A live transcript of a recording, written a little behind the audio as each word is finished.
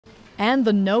And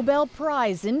the Nobel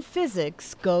Prize in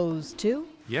Physics goes to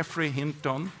Geoffrey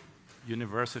Hinton,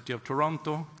 University of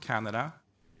Toronto, Canada.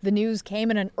 The news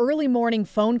came in an early morning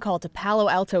phone call to Palo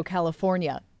Alto,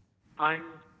 California. I'm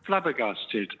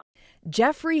flabbergasted.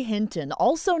 Geoffrey Hinton,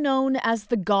 also known as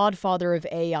the Godfather of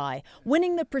AI,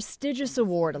 winning the prestigious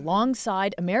award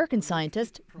alongside American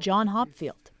scientist John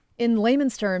Hopfield. In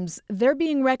layman's terms, they're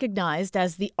being recognized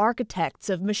as the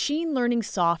architects of machine learning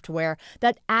software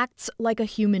that acts like a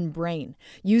human brain.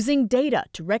 Using data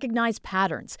to recognize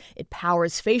patterns, it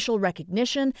powers facial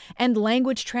recognition and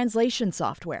language translation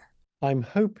software. I'm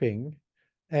hoping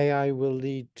AI will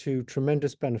lead to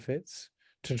tremendous benefits,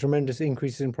 to tremendous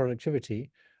increases in productivity,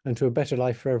 and to a better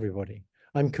life for everybody.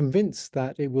 I'm convinced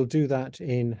that it will do that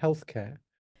in healthcare.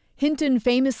 Hinton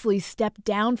famously stepped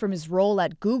down from his role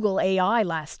at Google AI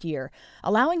last year,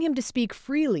 allowing him to speak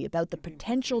freely about the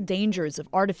potential dangers of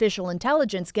artificial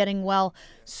intelligence getting, well,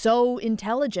 so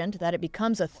intelligent that it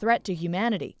becomes a threat to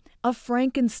humanity. A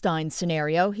Frankenstein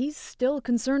scenario he's still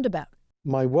concerned about.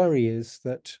 My worry is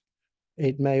that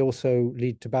it may also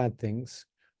lead to bad things.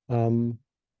 And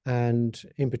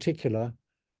in particular,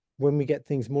 when we get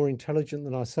things more intelligent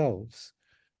than ourselves,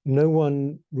 no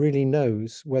one really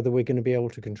knows whether we're going to be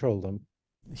able to control them.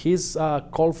 His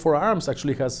call for arms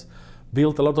actually has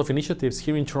built a lot of initiatives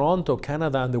here in Toronto,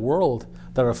 Canada, and the world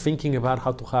that are thinking about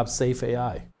how to have safe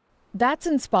AI. That's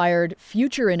inspired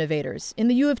future innovators in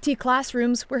the U of T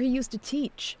classrooms where he used to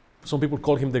teach. Some people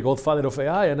call him the Godfather of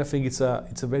AI, and I think it's a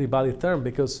very valid term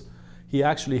because he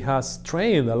actually has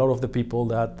trained a lot of the people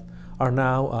that are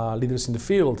now leaders in the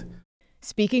field.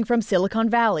 Speaking from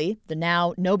Silicon Valley, the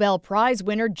now Nobel Prize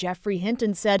winner Geoffrey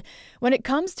Hinton said, when it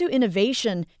comes to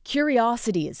innovation,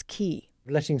 curiosity is key.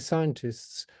 Letting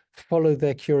scientists follow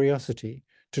their curiosity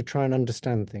to try and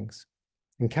understand things.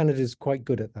 And Canada is quite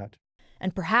good at that.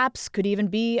 And perhaps could even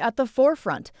be at the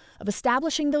forefront of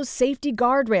establishing those safety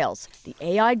guardrails the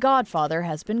AI Godfather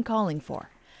has been calling for.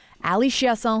 Ali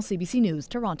Chiasson, CBC News,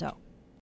 Toronto.